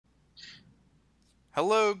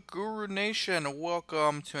Hello, Guru Nation.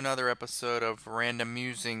 Welcome to another episode of Random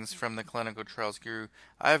Musings from the Clinical Trials Guru.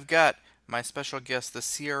 I've got my special guest, the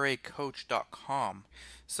CRAcoach.com.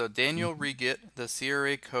 So, Daniel Mhm. Reget, the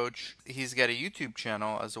CRA coach, he's got a YouTube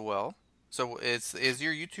channel as well. So, is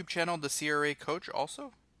your YouTube channel the CRA Coach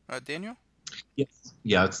also, Daniel? Yes.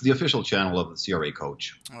 Yeah, it's the official channel of the CRA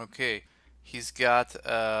coach. Okay. He's got,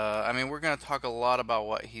 we're going to talk a lot about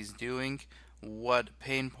what he's doing, what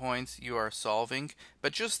pain points you are solving,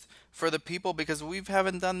 but just for the people, because we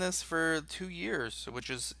haven't done this for 2 years,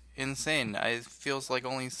 which is insane. It feels like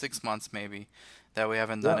only 6 months maybe that we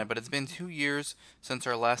haven't done Yeah. it, but it's been 2 years since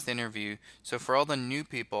our last interview. So for all the new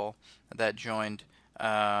people that joined,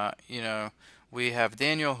 uh, you know, we have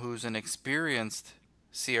Daniel, who's an experienced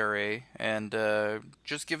CRA, and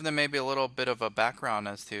just give them maybe a little bit of a background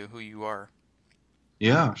as to who you are.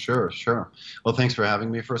 Yeah, sure, sure. Well, thanks for having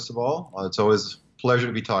me, first of all. It's always a pleasure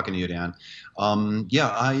to be talking to you, Dan. Yeah,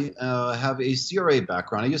 I have a CRA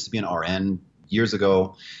background. I used to be an RN years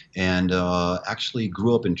ago and actually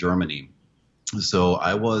grew up in Germany. So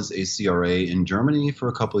I was a CRA in Germany for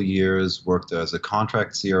a couple of years, worked as a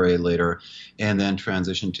contract CRA later, and then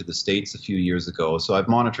transitioned to the States a few years ago. So I've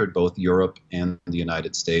monitored both Europe and the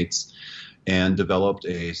United States and developed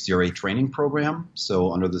a CRA training program.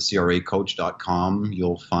 So under the CRAcoach.com,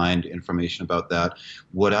 you'll find information about that.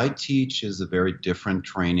 What I teach is a very different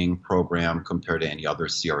training program compared to any other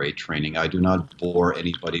CRA training. I do not bore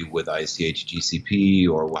anybody with ICH GCP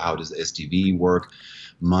or how does SDV work.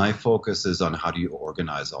 My focus is on how do you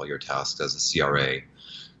organize all your tasks as a CRA.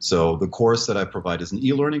 So the course that I provide is an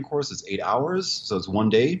e-learning course. It's 8 hours, so it's one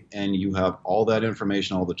day, and you have all that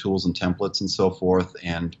information, all the tools and templates and so forth.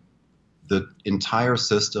 And the entire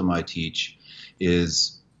system I teach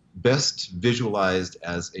is best visualized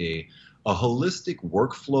as a holistic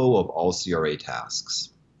workflow of all CRA tasks.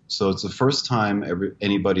 So it's the first time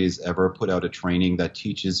anybody's ever put out a training that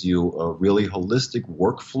teaches you a really holistic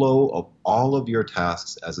workflow of all of your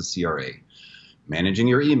tasks as a CRA. Managing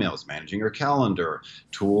your emails, managing your calendar,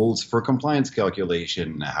 tools for compliance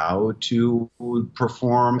calculation, how to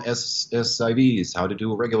perform SIVs, how to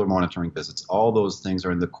do regular monitoring visits. All those things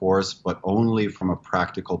are in the course, but only from a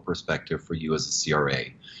practical perspective for you as a CRA.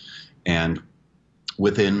 And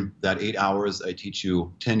within that 8 hours, I teach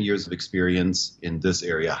you 10 years of experience in this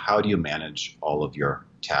area. How do you manage all of your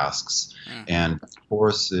tasks? Mm-hmm. And the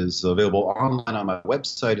course is available online on my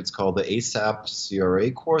website. It's called the ASAP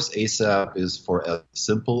CRA course. ASAP is for as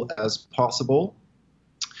simple as possible.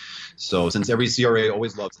 So since every CRA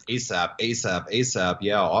always loves ASAP, ASAP, ASAP,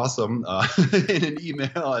 yeah, awesome, in an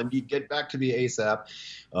email, and you get back to me ASAP,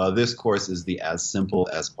 this course is the as simple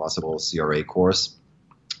as possible CRA course.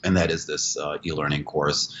 And that is this e-learning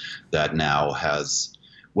course that now has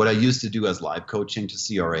what I used to do as live coaching to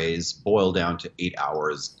CRAs boil down to 8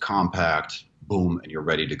 hours, compact, boom, and you're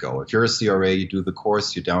ready to go. If you're a CRA, you do the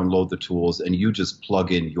course, you download the tools, and you just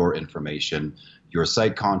plug in your information, your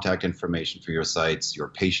site contact information for your sites, your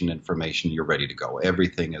patient information, you're ready to go.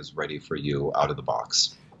 Everything is ready for you out of the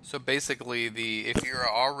box. So basically, the if you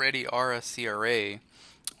already are a CRA,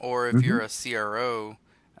 or if you're Hmm. a CRO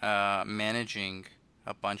managing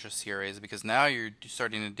a bunch of CRAs, because now you're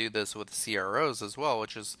starting to do this with CROs as well,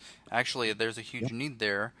 which is actually there's a Yeah, huge need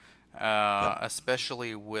there, yeah.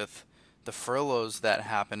 especially with the furloughs that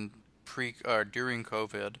happened pre during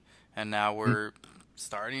COVID, and now we're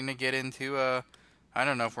starting to get into a I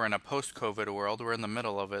don't know if we're in a post-COVID world. We're in the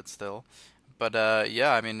middle of it still. But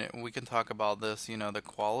yeah, I mean, we can talk about this, the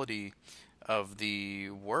quality of the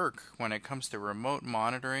work when it comes to remote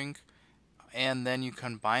monitoring, and then you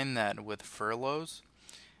combine that with furloughs.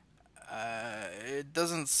 It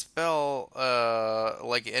doesn't spell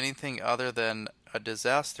like anything other than a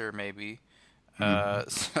disaster, maybe. Mhm.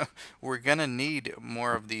 So we're gonna need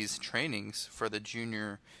more of these trainings for the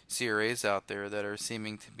junior CRAs out there that are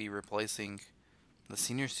seeming to be replacing the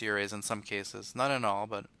senior CRAs in some cases. Not in all,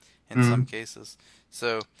 but in some Mhm. cases.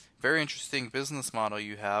 So, very interesting business model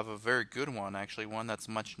you have, a very good one, actually, one that's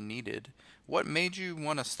much needed. What made you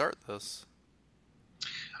want to start this?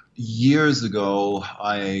 Years ago,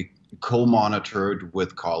 I co-monitored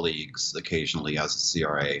with colleagues occasionally as a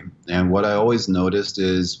CRA, and what I always noticed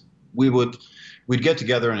is we'd get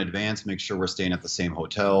together in advance, make sure we're staying at the same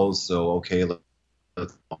hotels. So okay,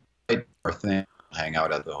 let's do our thing, hang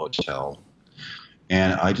out at the hotel.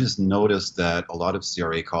 And I just noticed that a lot of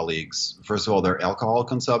CRA colleagues, first of all, their alcohol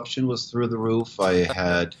consumption was through the roof. I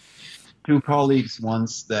had two colleagues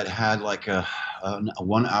once that had like a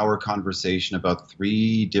 1 hour conversation about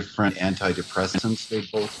three different antidepressants they've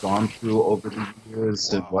both gone through over the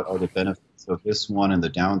years and Wow. what are the benefits of this one and the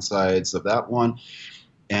downsides of that one.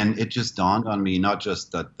 And it just dawned on me, not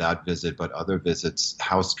just that visit, but other visits,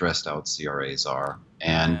 how stressed out CRAs are,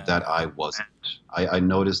 and Yeah. that I wasn't. I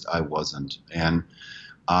noticed I wasn't, and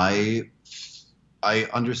I I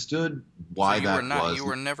understood So why that you was.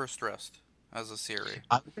 were never stressed as a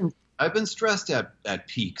CRA. I've been stressed at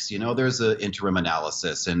peaks. You know, there's an interim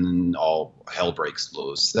analysis and all hell breaks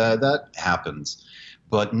loose. That happens,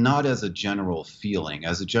 but not as a general feeling.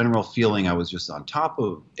 As a general feeling, I was just on top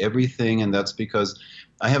of everything, and that's because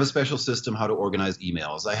I have a special system how to organize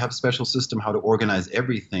emails. I have a special system how to organize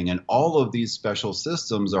everything, and all of these special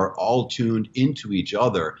systems are all tuned into each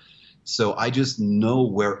other. So I just know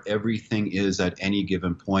where everything is at any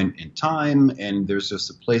given point in time, and there's just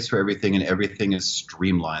a place for everything, and everything is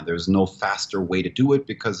streamlined. There's no faster way to do it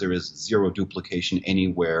because there is zero duplication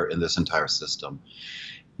anywhere in this entire system.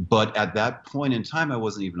 But at that point in time, I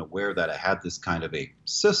wasn't even aware that I had this kind of a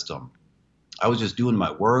system. I was just doing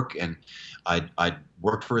my work, and I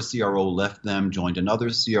worked for a CRO, left them, joined another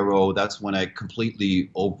CRO. That's when I completely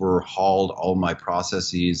overhauled all my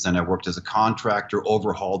processes. Then I worked as a contractor,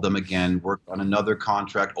 overhauled them again, worked on another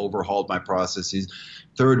contract, overhauled my processes.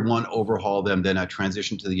 Third one, overhauled them. Then I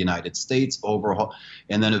transitioned to the United States, overhaul,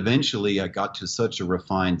 and then eventually I got to such a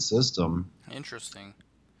refined system. Interesting.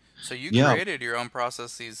 So you Yeah. created your own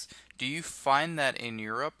processes. Do you find that in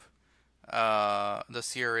Europe, the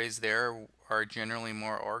CRAs there are generally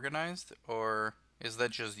more organized, or is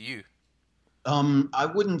that just you? I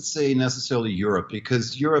wouldn't say necessarily Europe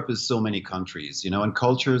because Europe is so many countries, you know, and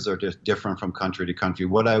cultures are different from country to country.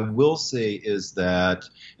 What I will say is that,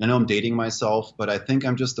 I know I'm dating myself, but I think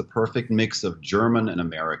I'm just the perfect mix of German and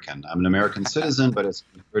American. I'm an American citizen, but I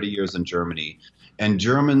spent 30 years in Germany, and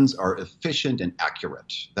Germans are efficient and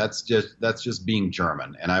accurate. That's just being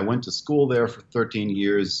German. And I went to school there for 13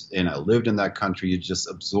 years, and I lived in that country. You just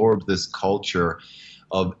absorbed this culture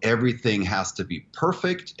of everything has to be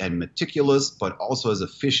perfect and meticulous, but also as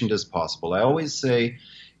efficient as possible. I always say,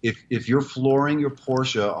 if you're flooring your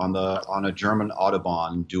Porsche on a German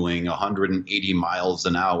autobahn doing 180 miles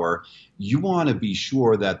an hour, you want to be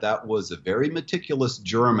sure that that was a very meticulous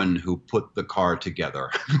German who put the car together.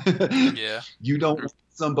 Yeah. You don't want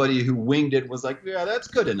somebody who winged it was like, yeah, that's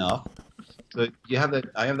good enough. So you have that.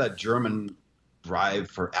 I have that German drive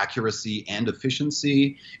for accuracy and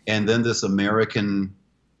efficiency, and then this American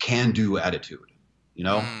can-do attitude. You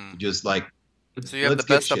know, Mm. just like So you have the let's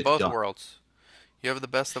get best of shit both done. worlds. You have the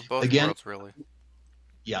best of both Again, worlds, really.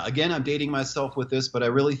 yeah, again, I'm dating myself with this, but I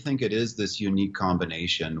really think it is this unique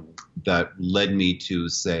combination that led me to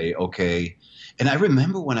say, okay. And I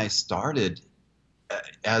remember when I started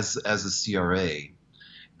as a CRA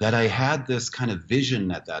that I had this kind of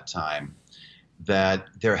vision at that time that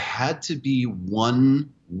there had to be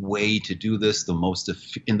one way to do this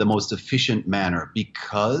in the most efficient manner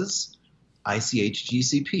because ICH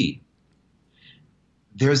GCP.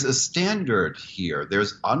 There's a standard here.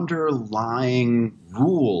 There's underlying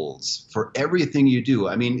rules for everything you do.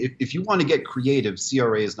 I mean, if you want to get creative,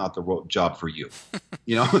 CRA is not the job for you.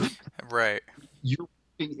 You know, Right. you're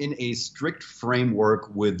working in a strict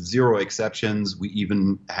framework with zero exceptions. We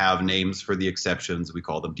even have names for the exceptions. We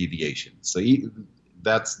call them deviations. So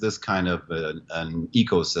that's this kind of an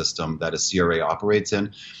ecosystem that a CRA operates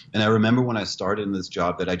in. And I remember when I started in this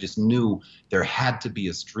job that I just knew there had to be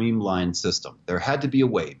a streamlined system. There had to be a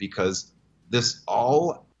way because this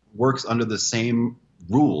all works under the same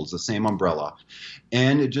rules, the same umbrella.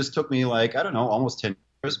 And it just took me like, I don't know, almost 10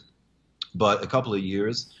 years, but a couple of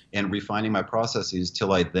years and refining my processes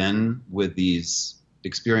till I then, with these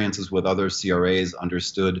experiences with other CRAs,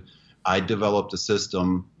 understood I developed a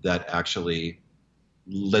system that actually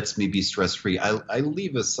lets me be stress free. I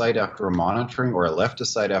leave a site after a monitoring, or I left a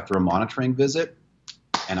site after a monitoring visit,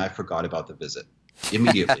 and I forgot about the visit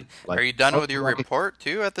immediately. Are Like, you done oh, with your report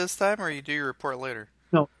too at this time, or you do your report later?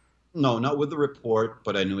 no, no, not with the report,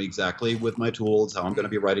 but I knew exactly with my tools how I'm going to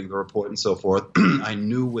Mm. be writing the report and so forth. I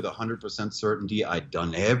knew with 100% certainty I'd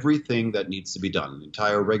done everything that needs to be done, the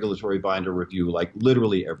entire regulatory binder review, like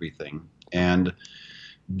literally everything. And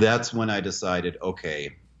that's when I decided,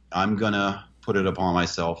 okay, I'm going to put it upon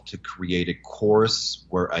myself to create a course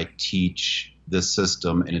where I teach this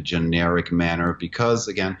system in a generic manner because,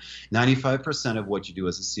 again, 95% of what you do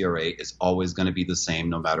as a CRA is always going to be the same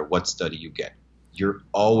no matter what study you get. You're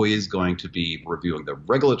always going to be reviewing the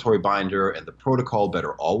regulatory binder, and the protocol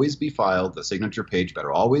better always be filed. The signature page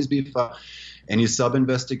better always be filed. Any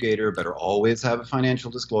sub-investigator better always have a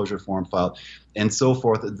financial disclosure form filed, and so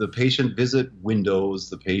forth. The patient visit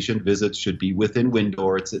windows, the patient visits should be within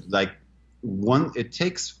window. It's like it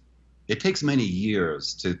takes many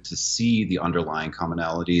years to see the underlying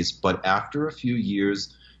commonalities, but after a few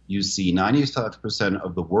years, you see 95%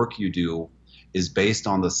 of the work you do is based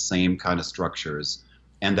on the same kind of structures.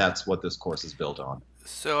 And that's what this course is built on.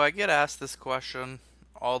 So I get asked this question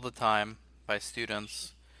all the time by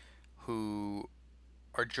students who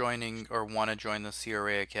are joining or want to join the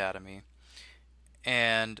CRA Academy.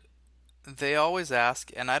 And they always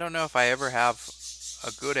ask, and I don't know if I ever have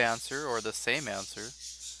a good answer or the same answer,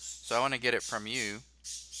 so I want to get it from you.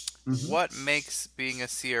 Hmm. What makes being a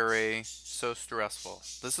CRA so stressful?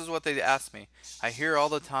 This is what they ask me. I hear all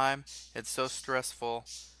the time, it's so stressful.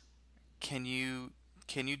 Can you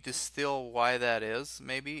can you distill why that is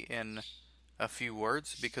maybe in a few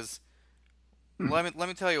words? Because let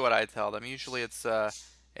me tell you what I tell them. Usually it's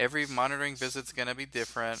every monitoring visit's going to be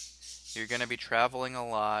different. You're going to be traveling a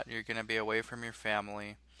lot. You're going to be away from your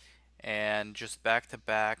family and just back to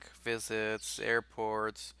back visits,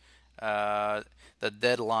 airports, uh, the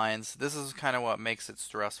deadlines. This is kind of what makes it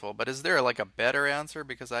stressful. But is there like a better answer?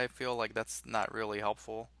 Because I feel like that's not really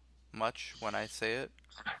helpful much when I say it.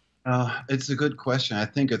 It's a good question. I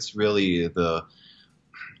think it's really the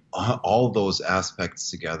all those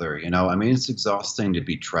aspects together. I mean, it's exhausting to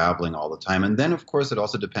be traveling all the time. And then, of course, it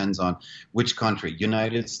also depends on which country.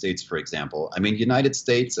 United States, for example. I mean, United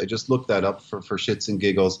States, I just looked that up for shits and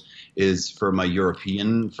giggles, is for my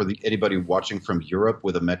European, for anybody watching from Europe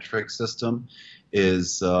with a metric system,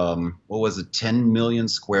 is, what was it, 10 million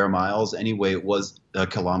square miles? Anyway, it was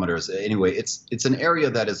kilometers. Anyway, it's an area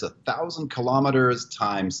that is 1,000 kilometers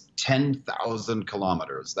times 10,000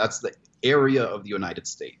 kilometers. That's the area of the United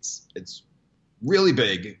States. It's really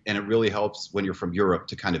big, and it really helps when you're from Europe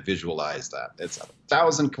to kind of visualize that. It's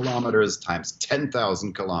 1,000 kilometers times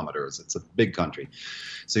 10,000 kilometers. It's a big country.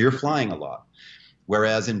 So you're flying a lot.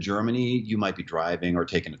 Whereas in Germany, you might be driving or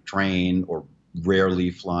taking a train or rarely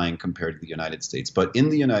flying compared to the United States. But in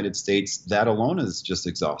the United States, that alone is just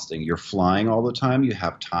exhausting. You're flying all the time. You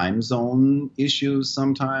have time zone issues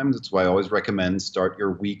sometimes. That's why I always recommend start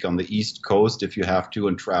your week on the East Coast if you have to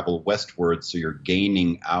and travel westward so you're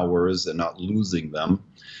gaining hours and not losing them.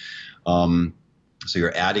 So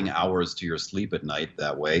you're adding hours to your sleep at night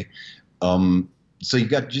that way. So you've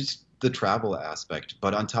got just the travel aspect.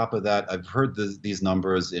 But on top of that, I've heard these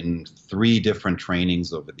numbers in 3 different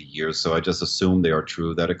trainings over the years. So I just assume they are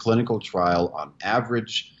true that a clinical trial on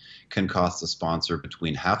average can cost a sponsor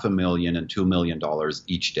between $500,000 and $2 million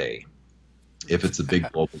each day if it's a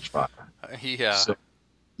big global trial. Yeah. So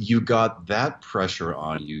you got that pressure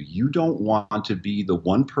on you. You don't want to be the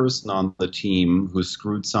one person on the team who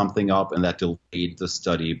screwed something up and that delayed the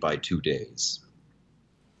study by 2 days.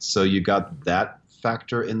 So you got that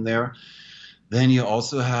factor in there. Then you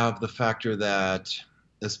also have the factor that,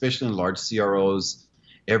 especially in large CROs,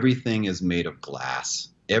 everything is made of glass.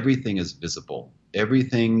 Everything is visible.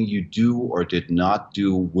 Everything you do or did not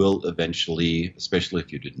do will eventually, especially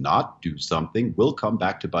if you did not do something, will come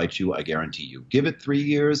back to bite you, I guarantee you. Give it 3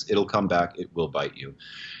 years, it'll come back, it will bite you.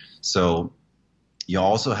 So you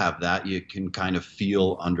also have that you can kind of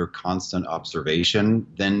feel under constant observation.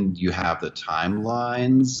 Then you have the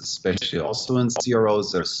timelines, especially also in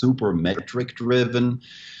CROs that are super metric driven.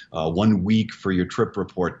 1 week for your trip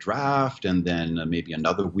report draft, and then maybe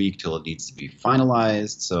another week till it needs to be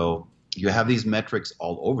finalized. So you have these metrics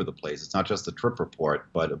all over the place. It's not just the trip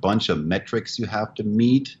report, but a bunch of metrics you have to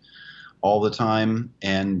meet all the time.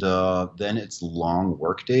 And then it's long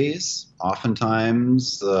work days.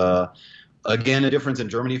 Oftentimes, again, a difference in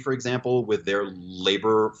Germany, for example, with their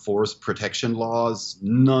labor force protection laws,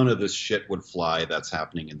 none of this shit would fly that's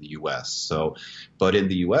happening in the US. So, but in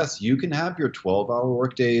the US, you can have your 12-hour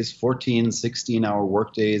workdays, 14, 16-hour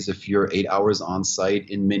workdays if you're 8 hours on site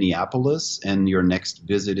in Minneapolis and your next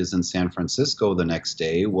visit is in San Francisco the next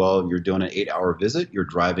day. Well, you're doing an 8-hour visit, you're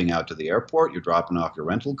driving out to the airport, you're dropping off your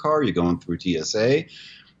rental car, you're going through TSA,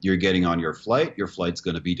 you're getting on your flight's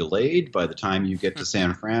going to be delayed by the time you get to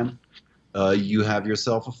San Fran. You have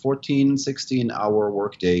yourself a 14, 16-hour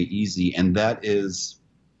workday easy, and that is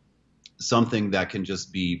something that can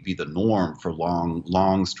just be the norm for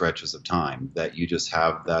long stretches of time, that you just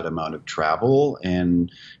have that amount of travel and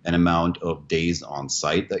an amount of days on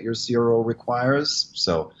site that your CRO requires.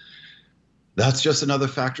 So that's just another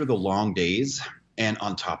factor, the long days. And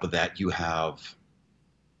on top of that, you have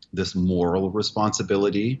this moral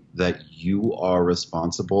responsibility that you are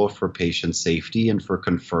responsible for patient safety and for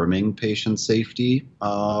confirming patient safety.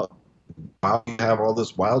 While you have all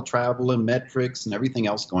this wild travel and metrics and everything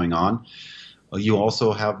else going on, you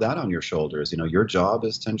also have that on your shoulders. Your job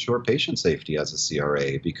is to ensure patient safety as a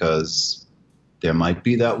CRA, because there might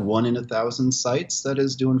be that 1 in 1,000 sites that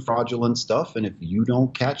is doing fraudulent stuff, and if you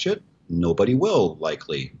don't catch it, nobody will,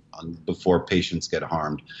 likely, before patients get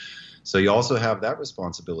harmed. So you also have that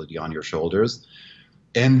responsibility on your shoulders.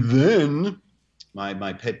 And then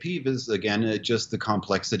my pet peeve is again just the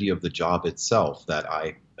complexity of the job itself. That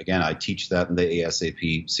I teach that in the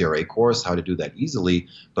ASAP CRA course, how to do that easily.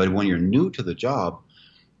 But when you're new to the job,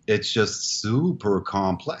 it's just super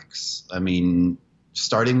complex. I mean,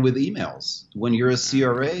 starting with emails. When you're a Mm.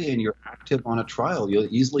 CRA and you're active on a trial, you'll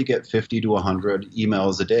easily get 50 to 100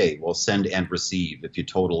 emails a day. Well, send and receive. If you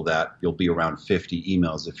total that, you'll be around 50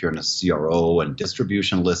 emails if you're in a CRO and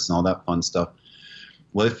distribution lists and all that fun stuff.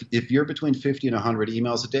 Well, if you're between 50 and 100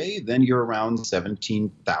 emails a day, then you're around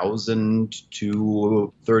 17,000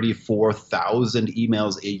 to 34,000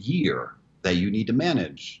 emails a year that you need to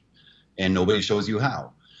manage, and nobody shows you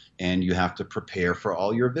how. And you have to prepare for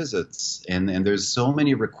all your visits. And there's so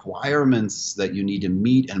many requirements that you need to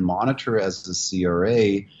meet and monitor as a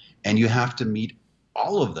CRA, and you have to meet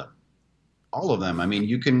all of them. All of them. I mean,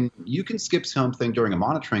 you can skip something during a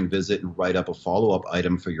monitoring visit and write up a follow-up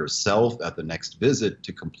item for yourself at the next visit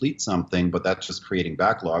to complete something, but that's just creating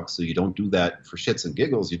backlog. So you don't do that for shits and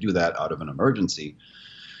giggles. You do that out of an emergency.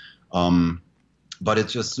 Um, but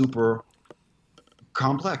it's just super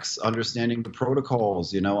complex understanding the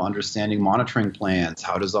protocols, understanding monitoring plans.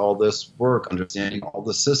 How does all this work? Understanding all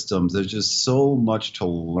the systems. There's just so much to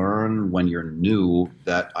learn when you're new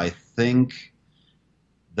that I think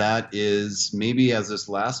that is maybe as this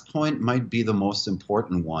last point might be the most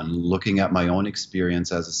important one. Looking at my own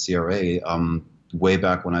experience as a CRA, way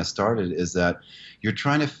back when I started, is that you're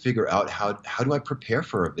trying to figure out how do I prepare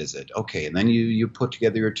for a visit? Okay, and then you put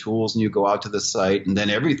together your tools and you go out to the site, and then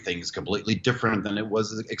everything's completely different than it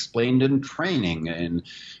was explained in training, and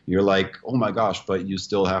you're like, oh my gosh, but you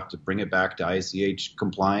still have to bring it back to ICH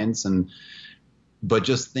compliance, and but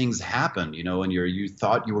just things happen, and you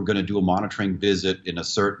thought you were going to do a monitoring visit in a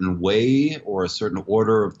certain way or a certain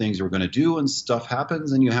order of things you were going to do, and stuff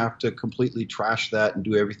happens and you have to completely trash that and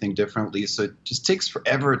do everything differently. So it just takes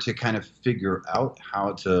forever to kind of figure out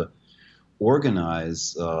how to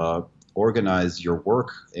organize organize your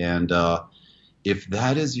work. And if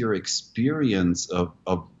that is your experience of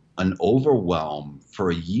an overwhelm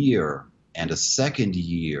for a year and a second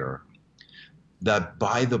year, that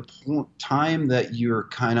by the time that you're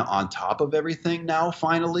kind of on top of everything now,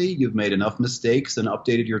 finally, you've made enough mistakes and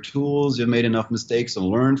updated your tools, you've made enough mistakes and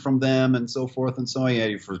learned from them and so forth and so on. You had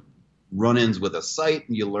your run-ins with a site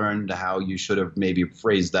and you learned how you should have maybe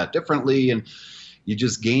phrased that differently, and you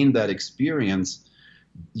just gained that experience.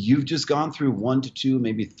 You've just gone through 1 to 2,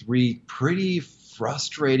 maybe 3 pretty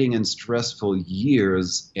frustrating and stressful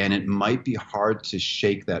years, and it might be hard to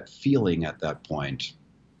shake that feeling at that point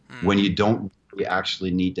when Hmm. you don't really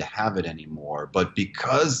actually need to have it anymore. But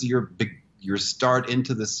because your start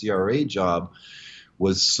into the CRA job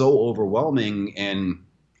was so overwhelming, and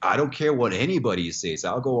I don't care what anybody says,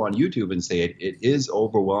 I'll go on YouTube and say it is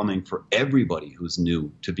overwhelming for everybody who's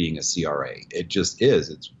new to being a CRA. It just is.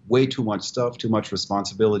 It's way too much stuff, too much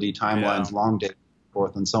responsibility, Yeah. timelines, long days,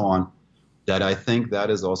 forth and so on. That I think that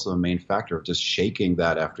is also a main factor of just shaking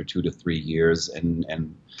that after 2 to 3 years,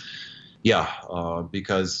 and yeah,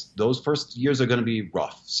 because those first years are going to be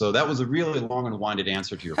rough. So that was a really long and winded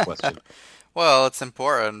answer to your question. Well, it's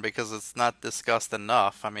important because it's not discussed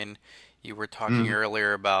enough. I mean, you were talking Mm,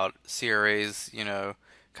 earlier about CRAs,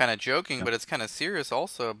 kind of joking, yeah. but it's kind of serious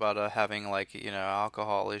also about having like,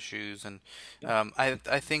 alcohol issues, and Yeah.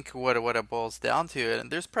 I think what it boils down to,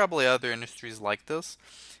 and there's probably other industries like this,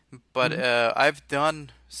 but Hmm. I've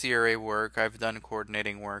done CRA work, I've done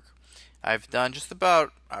coordinating work, I've done just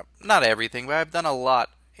about not everything, but I've done a lot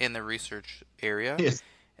in the research area, Yes.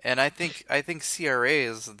 and I think CRA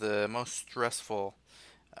is the most stressful,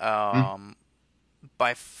 Mm, um,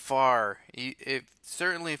 by far. If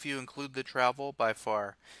certainly if you include the travel, by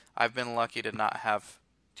far. I've been lucky to not have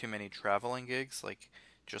too many traveling gigs. Like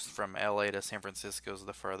just from LA to San Francisco is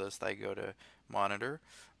the farthest I go to monitor.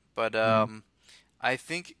 But mm, I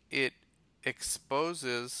think it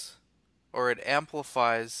exposes or it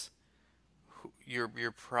amplifies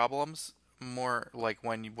your problems more, like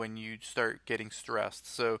when you start getting stressed.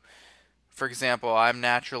 So for example, I'm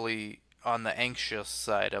naturally on the anxious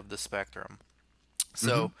side of the spectrum.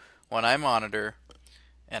 hmm. So when I monitor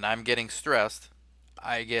and I'm getting stressed,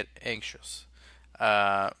 I get anxious.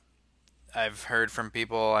 Uh, I've heard from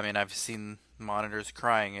people, I mean, I've seen monitors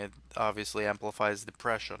crying. It obviously amplifies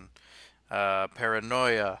depression,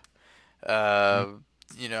 paranoia. Uh,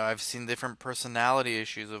 I've seen different personality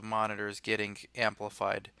issues of monitors getting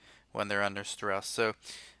amplified when they're under stress. So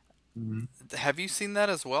Mm-hmm. have you seen that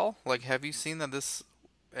as well? Like, have you seen that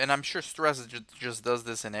and I'm sure stress just does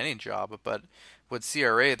this in any job, but with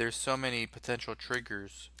CRA, there's so many potential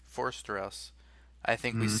triggers for stress. I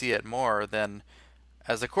think we Mm-hmm. see it more than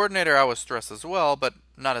as a coordinator. I was stressed as well, but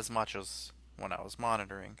not as much as when I was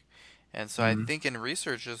monitoring. And so I think in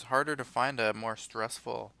research it's harder to find a more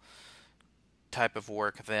stressful type of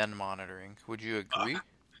work than monitoring. Would you agree?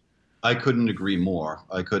 I couldn't agree more.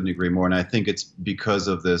 I couldn't agree more. And I think it's because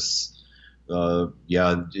of this.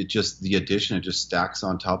 Yeah, it just the addition, it just stacks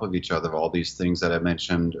on top of each other. All these things that I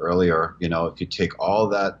mentioned earlier. If you take all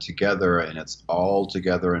that together and it's all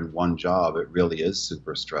together in one job, it really is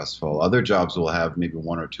super stressful. Other jobs will have maybe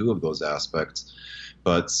one or two of those aspects,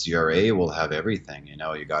 but CRA will have everything.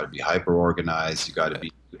 You got to be hyper organized. You got to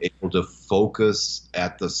be able to focus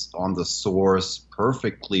on the source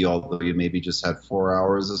perfectly. Although you maybe just had 4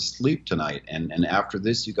 hours of sleep tonight, and after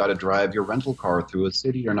this, you got to drive your rental car through a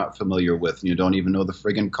city you're not familiar with, and you don't even know the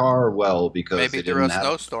friggin' car well because Maybe they through didn't a have.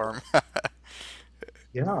 snowstorm.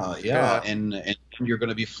 Yeah, yeah, Yeah. and you're going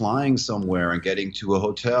to be flying somewhere and getting to a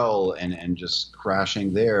hotel and just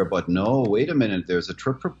crashing there. But no, wait a minute, there's a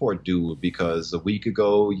trip report due because a week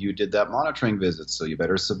ago you did that monitoring visit, so you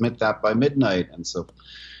better submit that by midnight. And so,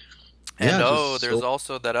 And yeah, oh, just there's so.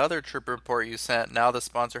 also that other trip report you sent. Now the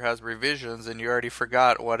sponsor has revisions and you already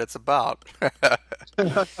forgot what it's about.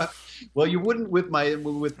 Well, you wouldn't with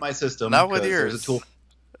my system Not with because there's a yours. tool,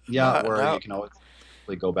 yeah, Not where you now. can always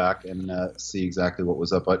go back and see exactly what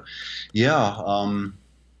was up. But yeah,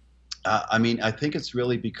 I mean, I think it's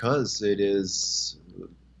really because it is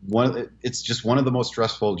it's just one of the most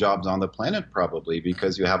stressful jobs on the planet, probably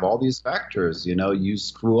because you have all these factors. You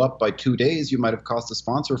screw up by 2 days, you might have cost a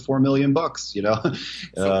sponsor $4 million.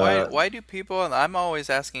 So why uh, why do people, and I'm always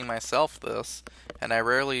asking myself this, and I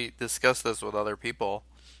rarely discuss this with other people,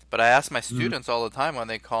 but I ask my mm, students all the time when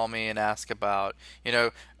they call me and ask about, you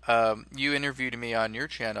know, you interviewed me on your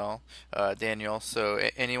channel, Daniel. So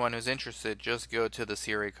anyone who's interested, just go to the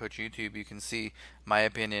CRA Coach YouTube. You can see my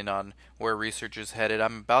opinion on where research is headed.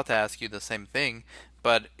 I'm about to ask you the same thing,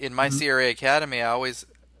 but in my mm, CRA Academy, I always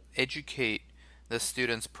educate the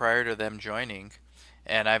students prior to them joining,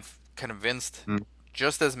 and I've convinced mm,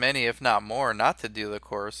 just as many, if not more, not to do the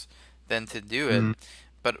course than to do it. mm.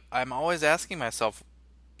 But I'm always asking myself,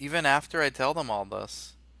 even after I tell them all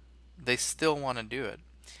this, they still want to do it.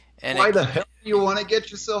 And Why the hell do you want to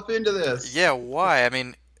get yourself into this? yeah, why? I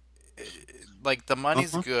mean, like the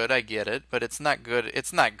money's Uh-huh. good, I get it, but it's not good.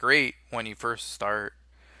 It's not great when you first start,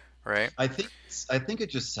 right? I think it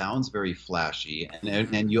just sounds very flashy, and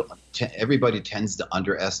everybody tends to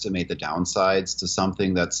underestimate the downsides to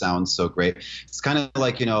something that sounds so great. It's kind of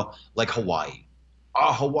like like Hawaii.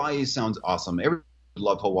 Oh, Hawaii sounds awesome. Everybody would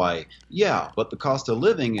love Hawaii. Yeah, but the cost of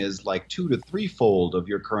living is like 2 to 3 fold of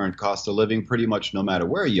your current cost of living, pretty much no matter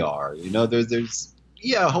where you are. There's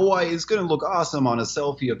yeah, Hawaii is going to look awesome on a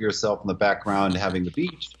selfie of yourself in the background having the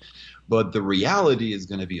beach, but the reality is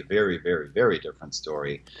going to be a very, very, very different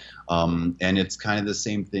story. And it's kind of the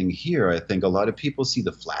same thing here. I think a lot of people see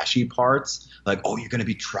the flashy parts, like, oh, you're going to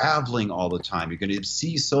be traveling all the time. You're going to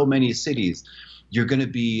see so many cities. You're going to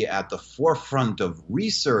be at the forefront of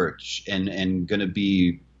research and going to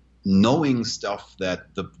be knowing stuff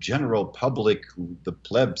that the general public, the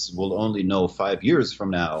plebs, will only know 5 years from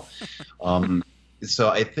now. Um, so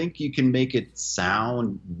I think you can make it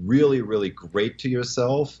sound really, really great to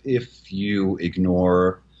yourself if you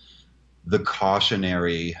ignore the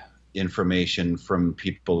cautionary information from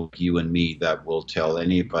people like you and me that will tell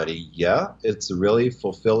anybody, yeah, it's a really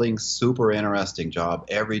fulfilling, super interesting job.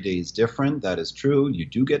 Every day is different. That is true. You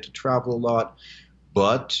do get to travel a lot,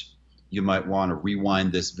 but you might want to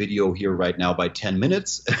rewind this video here right now by 10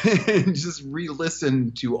 minutes and just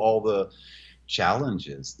re-listen to all the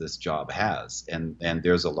challenges this job has, and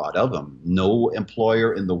there's a lot of them. No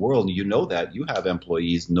employer in the world, you know that, you have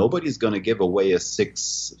employees, nobody's going to give away a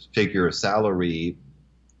six-figure salary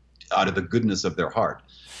out of the goodness of their heart.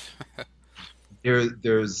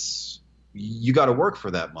 There's you got to work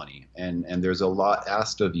for that money, and there's a lot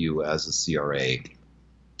asked of you as a CRA.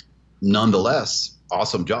 Nonetheless,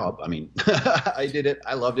 awesome job. I mean, I did it,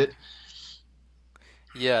 I loved it.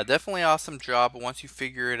 Yeah, definitely awesome job once you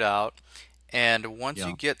figure it out. And once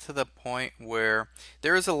you Yeah. get to the point where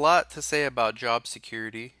there is a lot to say about job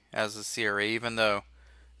security as a CRA, even though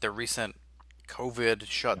the recent COVID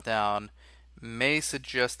Yeah. shutdown may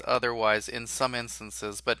suggest otherwise in some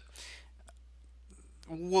instances, but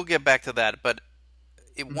we'll get back to that. But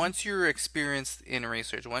Mhm. once you're experienced in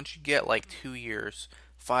research, once you get like 2 years,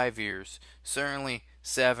 5 years, certainly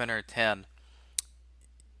 7 or 10,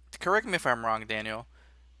 correct me if I'm wrong, Daniel,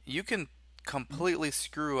 you can completely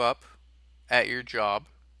screw up at your job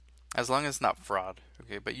as long as it's not fraud.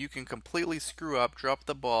 Okay, but you can completely screw up, drop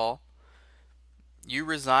the ball, you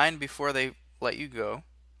resign before they let you go,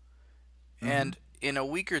 Mhm. and in a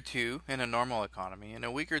week or two, in a normal economy, in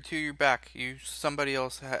a week or two, you're back. Somebody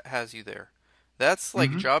else has you there. That's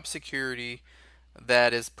like Hmm. job security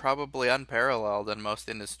that is probably unparalleled in most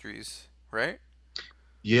industries, right?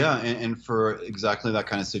 Yeah, and for exactly that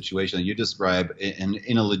kind of situation that you describe,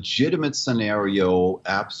 in a legitimate scenario,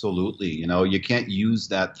 absolutely. You can't use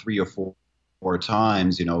that three or four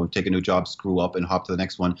times, take a new job, screw up, and hop to the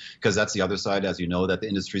next one, because that's the other side, as you know, that the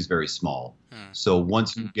industry is very small. Hmm. So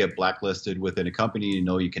once you get blacklisted within a company,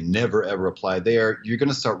 you can never ever apply there. You're going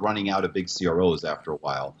to start running out of big CROs after a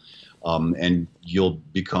while. And you'll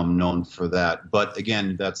become known for that. But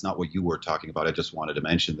again, that's not what you were talking about. I just wanted to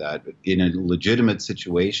mention that in a legitimate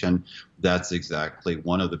situation, that's exactly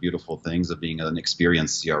one of the beautiful things of being an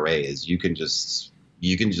experienced CRA is you can just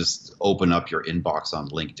open up your inbox on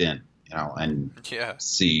LinkedIn, and Yeah.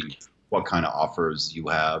 see what kind of offers you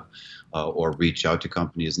have, or reach out to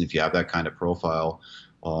companies. And if you have that kind of profile,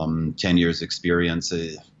 10 years experience,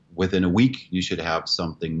 within a week, you should have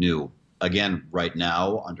something new. Again, right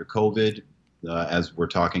now under COVID, as we're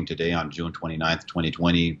talking today on June 29th,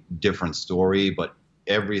 2020, different story, but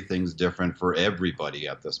everything's different for everybody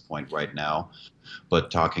at this point right now.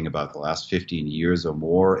 But talking about the last 15 years or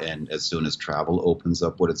more, and as soon as travel opens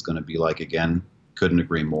up, what it's going to be like again, couldn't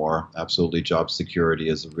agree more. Absolutely, job security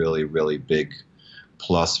is a really, really big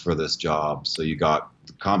plus for this job. So you got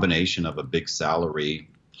the combination of a big salary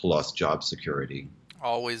plus job security.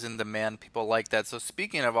 Always in demand. People like that. So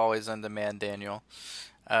speaking of always in demand, Daniel,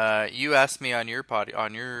 you asked me on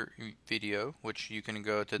your video, which you can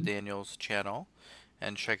go to Daniel's channel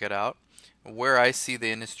and check it out, where I see the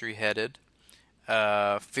industry headed.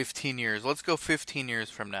 15 years. Let's go 15 years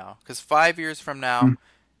from now, because 5 years from now,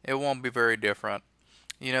 it won't be very different.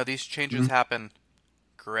 These changes Mm-hmm. happen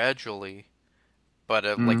gradually, but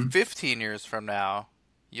like Mm-hmm. 15 years from now,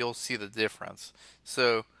 you'll see the difference.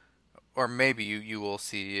 So, or maybe you will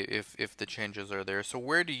see if the changes are there. So,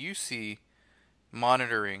 where do you see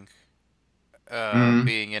monitoring Mm-hmm.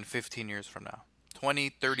 being in 15 years from now?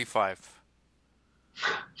 2035.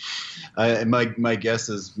 My guess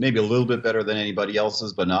is maybe a little bit better than anybody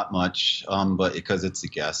else's, but not much. But because it's a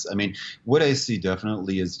guess, I mean, what I see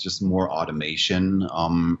definitely is just more automation.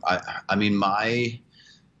 I mean,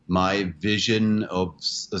 my vision of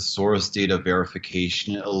a source data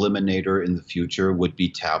verification eliminator in the future would be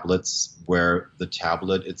tablets, where the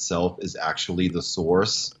tablet itself is actually the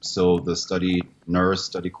source. So the study nurse,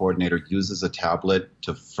 study coordinator uses a tablet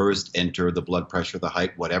to first enter the blood pressure, the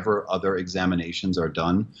height, whatever other examinations are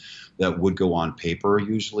done that would go on paper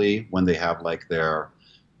usually when they have like their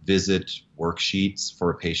visit worksheets for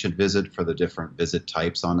a patient visit for the different visit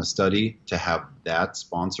types on a study, to have that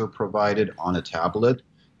sponsor provided on a tablet.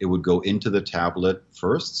 It would go into the tablet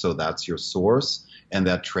first, so that's your source, and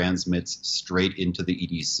that transmits straight into the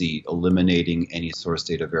EDC, eliminating any source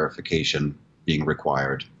data verification being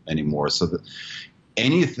required anymore. So that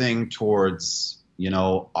anything towards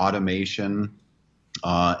automation,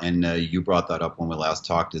 and you brought that up when we last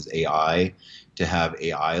talked, is AI, to have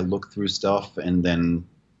AI look through stuff and then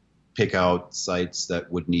pick out sites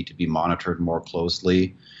that would need to be monitored more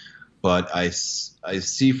closely. But I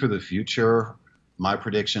see for the future, my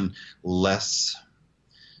prediction, less,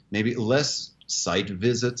 maybe less site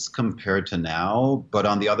visits compared to now. But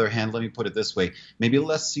on the other hand, let me put it this way, maybe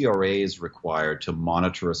less CRA is required to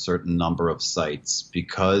monitor a certain number of sites,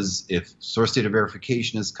 because if source data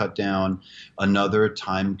verification is cut down, another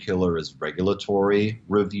time killer is regulatory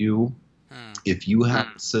review. Hmm. If you have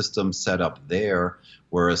a system set up there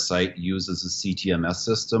where a site uses a CTMS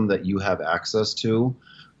system that you have access to,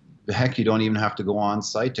 heck, you don't even have to go on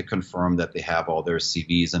site to confirm that they have all their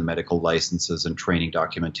CVs and medical licenses and training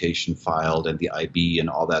documentation filed and the IB and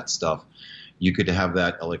all that stuff. You could have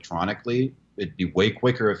that electronically. It'd be way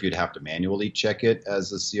quicker if you'd have to manually check it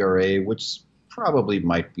as a CRA, which probably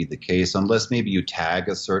might be the case, unless maybe you tag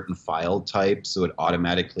a certain file type so it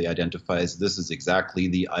automatically identifies this is exactly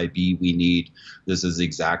the IB we need, this is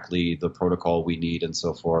exactly the protocol we need, and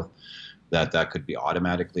so forth. That could be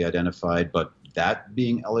automatically identified, but that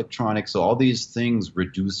being electronic, so all these things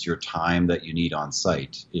reduce your time that you need on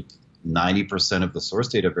site. If 90% of the source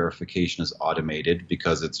data verification is automated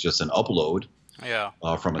because it's just an upload Yeah.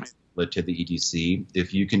 from a template to the EDC,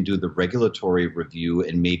 if you can do the regulatory review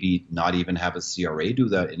and maybe not even have a CRA do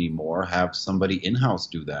that anymore, have somebody in-house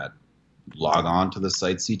do that, log on to the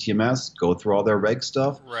site CTMS, go through all their reg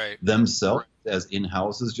stuff Right. themselves as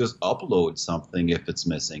in-houses, just upload something if it's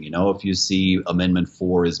missing. If you see Amendment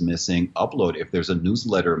 4 is missing, upload. If there's a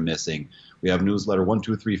newsletter missing, we have newsletter 1,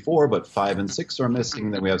 2, 3, 4, but 5 and 6 are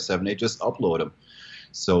missing, then we have 7, 8, just upload them.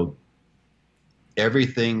 So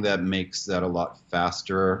everything that makes that a lot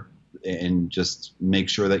faster and just make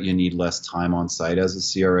sure that you need less time on site as a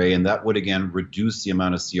CRA. And that would, again, reduce the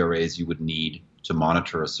amount of CRAs you would need to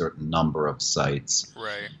monitor a certain number of sites.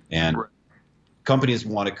 Right. And companies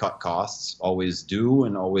want to cut costs, always do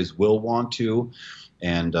and always will want to.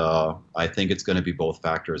 And I think it's going to be both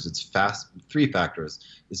factors. It's three factors.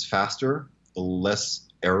 It's faster, less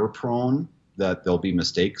error prone, that there'll be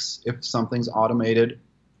mistakes if something's automated.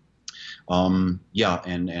 Yeah,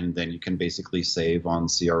 and then you can basically save on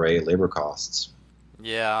CRA labor costs.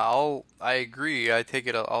 Yeah, I agree. I'll take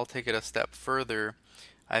it a step further.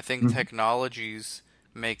 I think Mm-hmm. technologies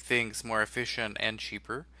make things more efficient and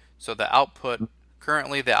cheaper. So the output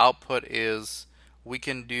currently the output is we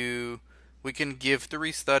can do we can give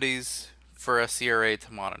 3 studies for a CRA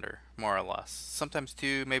to monitor, more or less. Sometimes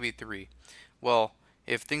 2, maybe 3. Well,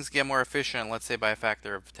 if things get more efficient, let's say by a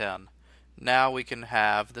factor of 10, now we can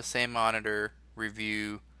have the same monitor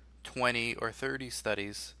review 20 or 30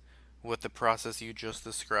 studies with the process you just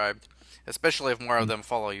described, especially if more of them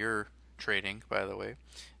follow your training, by the way,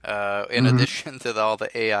 in Mm-hmm. addition to all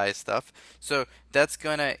the AI stuff. So that's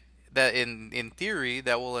gonna that in theory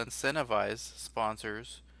that will incentivize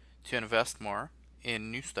sponsors to invest more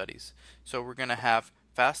in new studies. So we're gonna have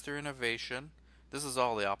faster innovation. This is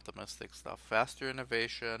all the optimistic stuff. Faster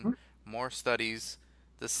innovation, more studies,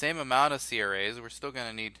 the same amount of CRAs. We're still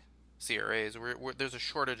gonna need CRAs. There's a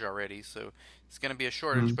shortage already, so it's going to be a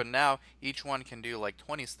shortage. Mm-hmm. But now each one can do like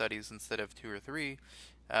 20 studies instead of 2 or 3,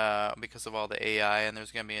 because of all the AI, and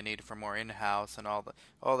there's going to be a need for more in-house and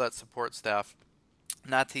all that support staff.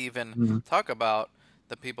 Not to even Mm-hmm. talk about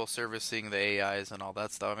the people servicing the AIs and all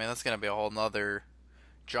that stuff. I mean, that's going to be a whole nother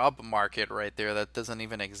job market right there that doesn't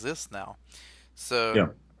even exist now. So Yeah.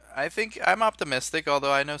 I think I'm optimistic,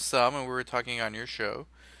 although I know some, and we were talking on your show,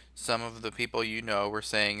 some of the people you know were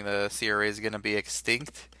saying the CRA is going to be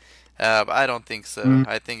extinct. But I don't think so. Mm-hmm.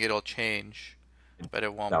 I think it'll change, but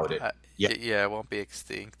it won't. Doubt it. Yeah. Yeah, it won't be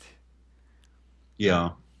extinct. Yeah,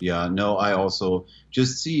 yeah. No, I also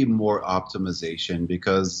just see more optimization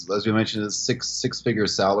because, as we mentioned, it's six-figure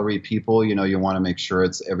salary people. You want to make sure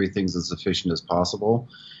it's everything's as efficient as possible,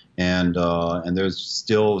 and there's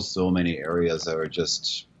still so many areas that are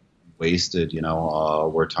just wasted.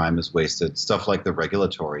 Where time is wasted. Stuff like the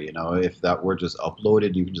regulatory. If that were just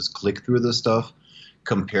uploaded, you could just click through the stuff,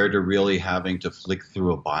 compared to really having to flick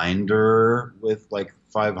through a binder with like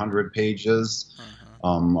 500 pages.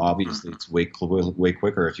 Hmm. Obviously, it's way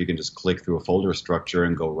quicker if you can just click through a folder structure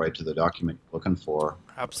and go right to the document you're looking for.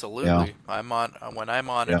 Yeah, Absolutely. I'm on when I yeah.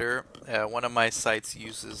 monitor. One of my sites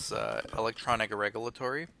uses electronic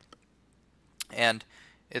regulatory, and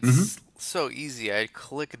Hmm. it's so easy. I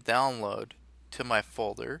click download to my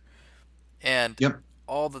folder, and Yep.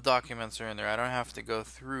 all the documents are in there. I don't have to go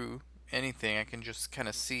through anything. I can just kind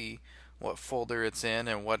of see what folder it's in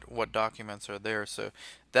and what documents are there. So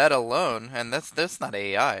that alone, and that's not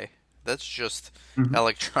AI. That's just Hmm.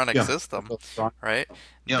 electronic Yeah. system, right?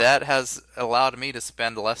 Yeah. That has allowed me to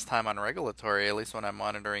spend less time on regulatory, at least when I'm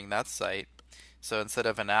monitoring that site. So instead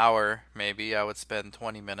of an hour, maybe I would spend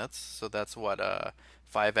 20 minutes. So that's what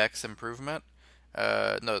 5x improvement.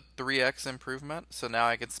 No, 3x improvement. So now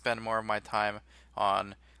I can spend more of my time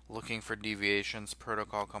on looking for deviations,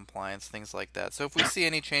 protocol compliance, things like that. So if we see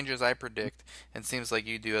any changes, I predict, and seems like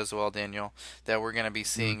you do as well, Daniel, that we're going to be Mhm.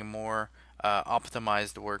 seeing more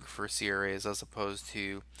optimized work for CRAs as opposed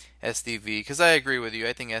to SDV. Because I agree with you,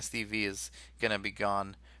 I think SDV is going to be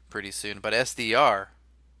gone pretty soon. But SDR,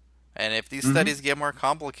 and if these Mhm. studies get more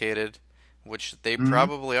complicated, which they Mhm.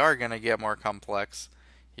 probably are going to get more complex,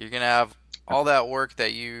 you're going to have all that work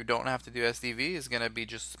that you don't have to do SDV is going to be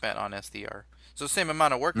just spent on SDR. So same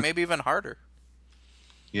amount of work, maybe even harder.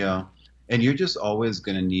 Yeah. And you're just always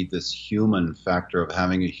going to need this human factor of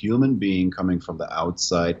having a human being coming from the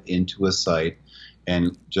outside into a site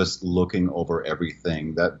and just looking over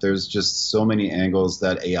everything. That there's just so many angles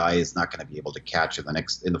that AI is not going to be able to catch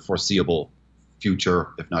in the foreseeable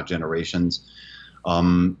future, if not generations.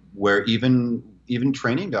 Where even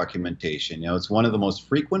training documentation, it's one of the most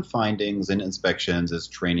frequent findings in inspections is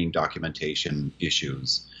training documentation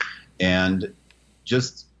issues. And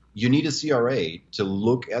just you need a CRA to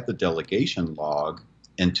look at the delegation log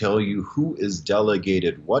and tell you who is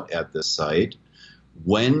delegated what at this site.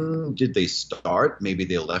 When did they start? Maybe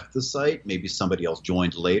they left the site. Maybe somebody else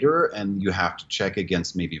joined later, and you have to check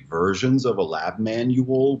against maybe versions of a lab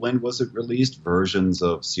manual. When was it released? Versions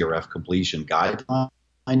of CRF completion guidelines.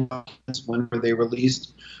 When were they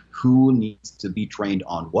released? Who needs to be trained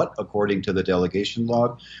on what according to the delegation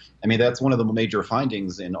log? I mean, that's one of the major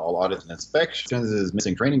findings in all audits and inspections is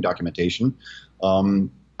missing training documentation.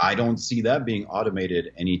 I don't see that being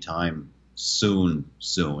automated anytime soon.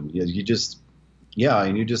 You just yeah,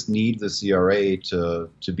 and you just need the CRA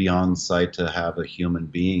to be on site to have a human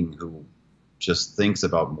being who just thinks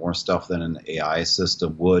about more stuff than an AI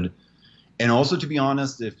system would. And also, to be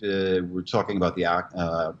honest, if we're talking about the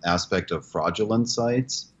aspect of fraudulent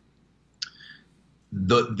sites,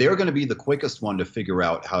 they're going to be the quickest one to figure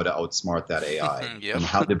out how to outsmart that AI Yep. and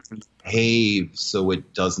how to behave so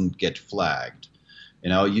it doesn't get flagged.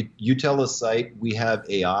 You tell a site we have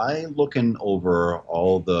AI looking over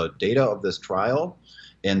all the data of this trial,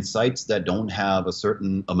 and sites that don't have a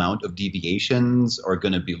certain amount of deviations are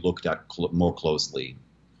going to be looked at more closely.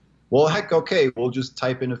 Well, heck, okay, we'll just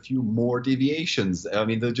type in a few more deviations. I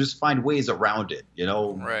mean, they'll just find ways around it,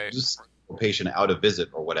 Right. just a patient out of visit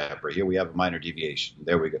or whatever. Here we have a minor deviation.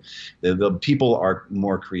 There we go. The people are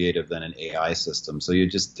more creative than an AI system. So you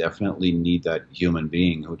just definitely need that human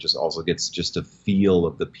being who just also gets just a feel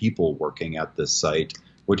of the people working at this site,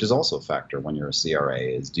 which is also a factor when you're a CRA,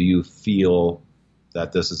 is do you feel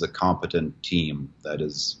that this is a competent team that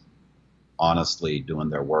is honestly doing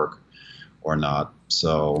their work or not?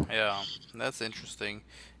 So, Yeah, that's interesting.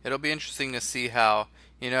 It'll be interesting to see how,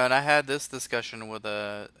 and I had this discussion with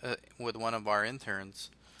with one of our interns.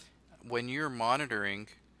 When you're monitoring,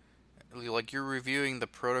 like you're reviewing the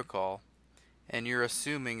protocol, and you're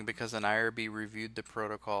assuming because an IRB reviewed the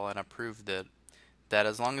protocol and approved it, that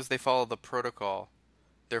as long as they follow the protocol,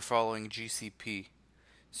 they're following GCP.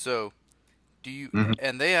 So, do you, mhm,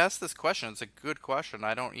 and they asked this question, it's a good question.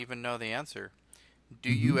 I don't even know the answer.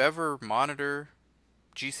 Do you mhm. ever monitor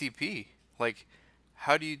GCP? Like,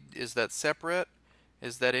 is that separate?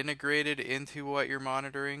 Is that integrated into what you're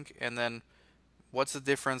monitoring? And then what's the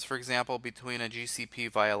difference, for example, between a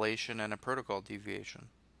GCP violation and a protocol deviation?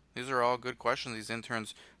 These are all good questions these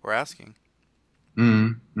interns were asking.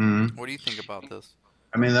 Mm, mm. What do you think about this?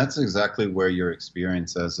 I mean, that's exactly where your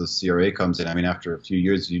experience as a CRA comes in. I mean, after a few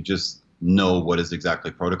years, you just know what is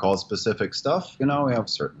exactly protocol specific stuff. We have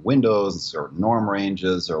certain windows and certain norm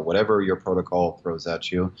ranges or whatever your protocol throws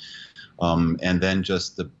at you. And then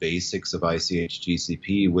just the basics of ICH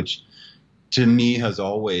GCP, which to me has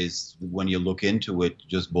always, when you look into it,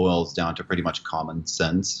 just boils down to pretty much common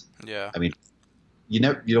sense. Yeah, I mean, you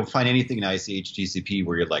don't find anything in ICH GCP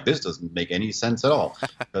where you're like, this doesn't make any sense at all,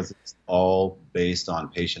 because it's all based on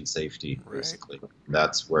patient safety, right. basically.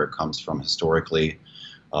 That's where it comes from historically.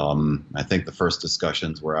 I think the first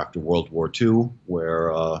discussions were after World War II,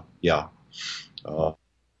 where uh,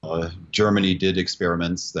 Germany did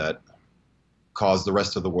experiments that caused the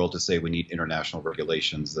rest of the world to say we need international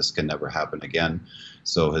regulations. This can never happen again.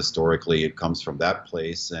 So historically, it comes from that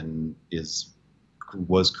place and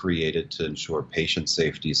was created to ensure patient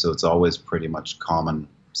safety. So it's always pretty much common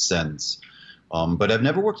sense. But I've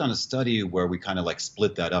never worked on a study where we kind of like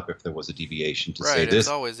split that up if there was a deviation to say Right, it's this.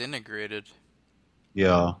 always integrated.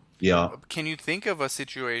 Yeah, yeah. Can you think of a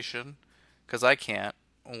situation, because I can't,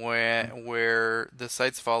 where the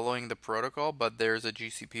site's following the protocol, but there's a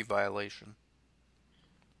GCP violation?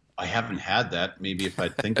 I haven't had that. Maybe if I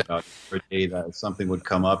think about it for a day, that something would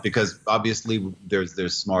come up because obviously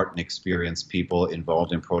there's smart and experienced people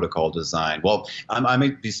involved in protocol design. Well, I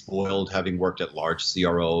might be spoiled having worked at large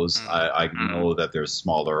CROs. Hmm. I know that there's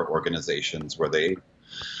smaller organizations where they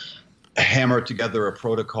hammer together a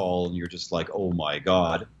protocol and you're just like, oh my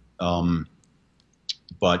god.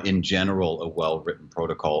 But in general, a well-written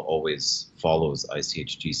protocol always follows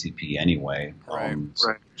ICH GCP anyway. Right.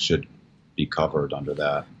 So should be covered under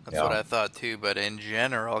that. That's what Yeah. I thought too, but in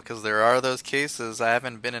general, because there are those cases, I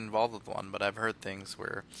haven't been involved with one, but I've heard things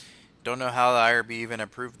where don't know how the IRB even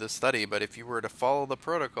approved the study, but if you were to follow the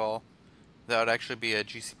protocol, that would actually be a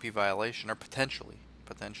GCP violation, or potentially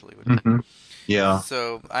would be. Hmm. Yeah.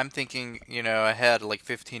 So I'm thinking, ahead, like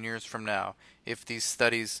 15 years from now, if these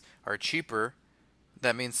studies are cheaper,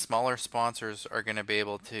 that means smaller sponsors are going to be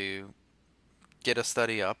able to get a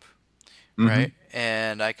study up, right? Hmm.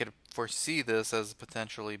 And I could foresee this as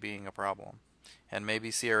potentially being a problem. And maybe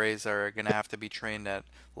CRAs are going to have to be trained at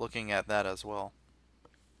looking at that as well.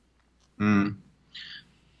 Mm.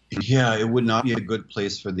 Yeah, it would not be a good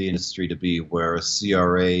place for the industry to be where a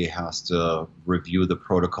CRA has to review the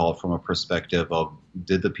protocol from a perspective of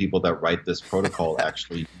did the people that write this protocol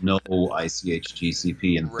actually know ICH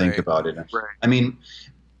GCP and think Right. about it. Right. I mean,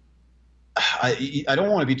 I don't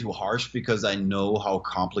want to be too harsh because I know how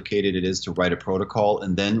complicated it is to write a protocol.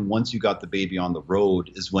 And then once you got the baby on the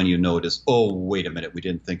road is when you notice, oh, wait a minute, we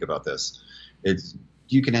didn't think about this. It's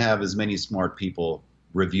You can have as many smart people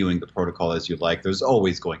reviewing the protocol as you like. There's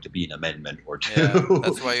always going to be an amendment or Yeah, two.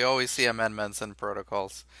 that's why you always see amendments in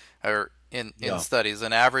protocols or in Yeah. studies,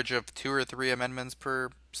 an average of two or three amendments per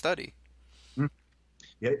study.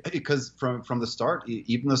 Yeah, because from the start,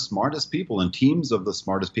 even the smartest people and teams of the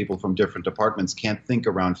smartest people from different departments can't think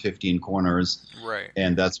around 15 corners, Right.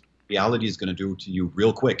 and that's what reality is going to do to you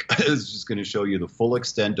real quick. It's just going to show you the full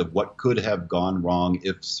extent of what could have gone wrong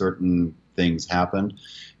if certain things happened,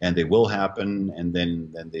 and they will happen, and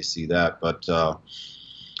then they see that. But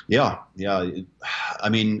yeah, yeah. I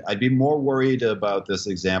mean, I'd be more worried about this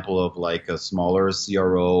example of like a smaller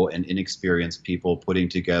CRO and inexperienced people putting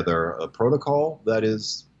together a protocol that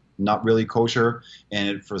is not really kosher and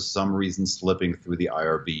it for some reason slipping through the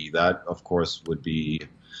IRB. That, of course, would be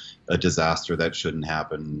a disaster that shouldn't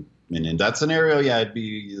happen. And in that scenario, yeah, it'd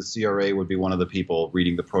be the CRA would be one of the people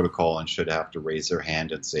reading the protocol and should have to raise their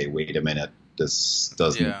hand and say, wait a minute, this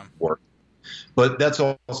doesn't Yeah. work. But that's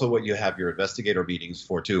also what you have your investigator meetings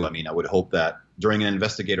for too. I mean, I would hope that during an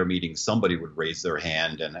investigator meeting, somebody would raise their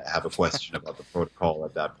hand and have a question about the protocol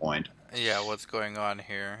at that point. Yeah, what's going on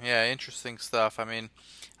here? Yeah, interesting stuff. I mean,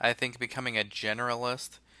 I think becoming a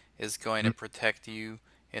generalist is going to protect you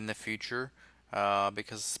in the future,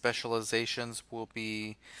 because specializations will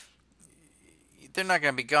be, they're not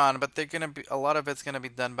going to be gone, but they're going to be, a lot of it's going to be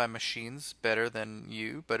done by machines better than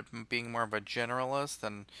you. But being more of a generalist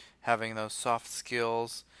and having those soft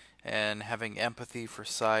skills and having empathy for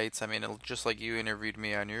sites. I mean, just like you interviewed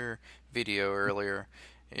me on your video earlier,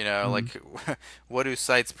 Mm-hmm. like what do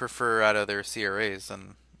sites prefer out of their CRAs?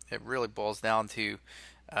 And it really boils down to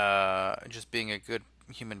just being a good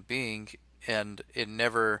human being. And it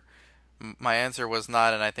never, my answer was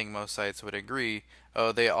not, and I think most sites would agree,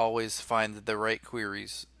 oh, they always find the right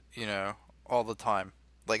queries, all the time.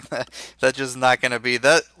 Like that, that's just not going to be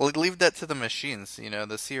that. Leave that to the machines.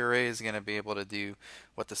 The CRA is going to be able to do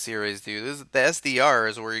what the CRAs do. The SDR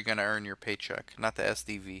is where you're going to earn your paycheck, not the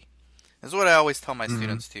SDV. That's what I always tell my Mm-hmm.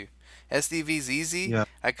 students too. SDV is easy. Yeah,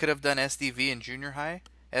 I could have done SDV in junior high.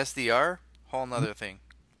 SDR, whole nother thing.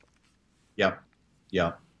 yeah,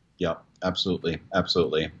 yeah, yeah. Absolutely,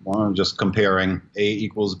 absolutely. Well, I'm just comparing A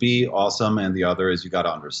equals B, awesome, and the other is you got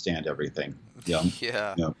to understand everything. Yeah,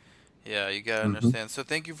 Yeah. yeah. Yeah, you gotta Mm-hmm. understand. So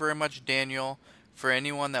thank you very much, Daniel. For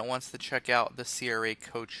anyone that wants to check out the CRA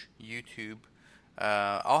Coach YouTube,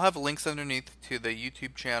 I'll have links underneath to the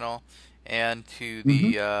YouTube channel and to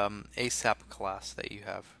Mm-hmm. the ASAP class that you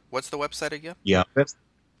have. What's the website again? Yeah,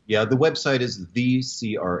 yeah. The website is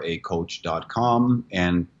thecracoach.com,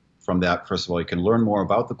 and from that, first of all, you can learn more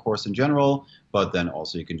about the course in general, but then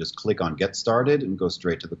also you can just click on Get Started and go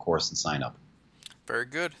straight to the course and sign up. Very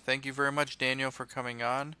good. Thank you very much, Daniel, for coming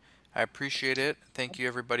on. I appreciate it. Thank you,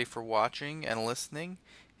 everybody, for watching and listening,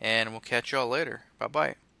 and we'll catch y'all later. Bye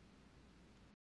bye.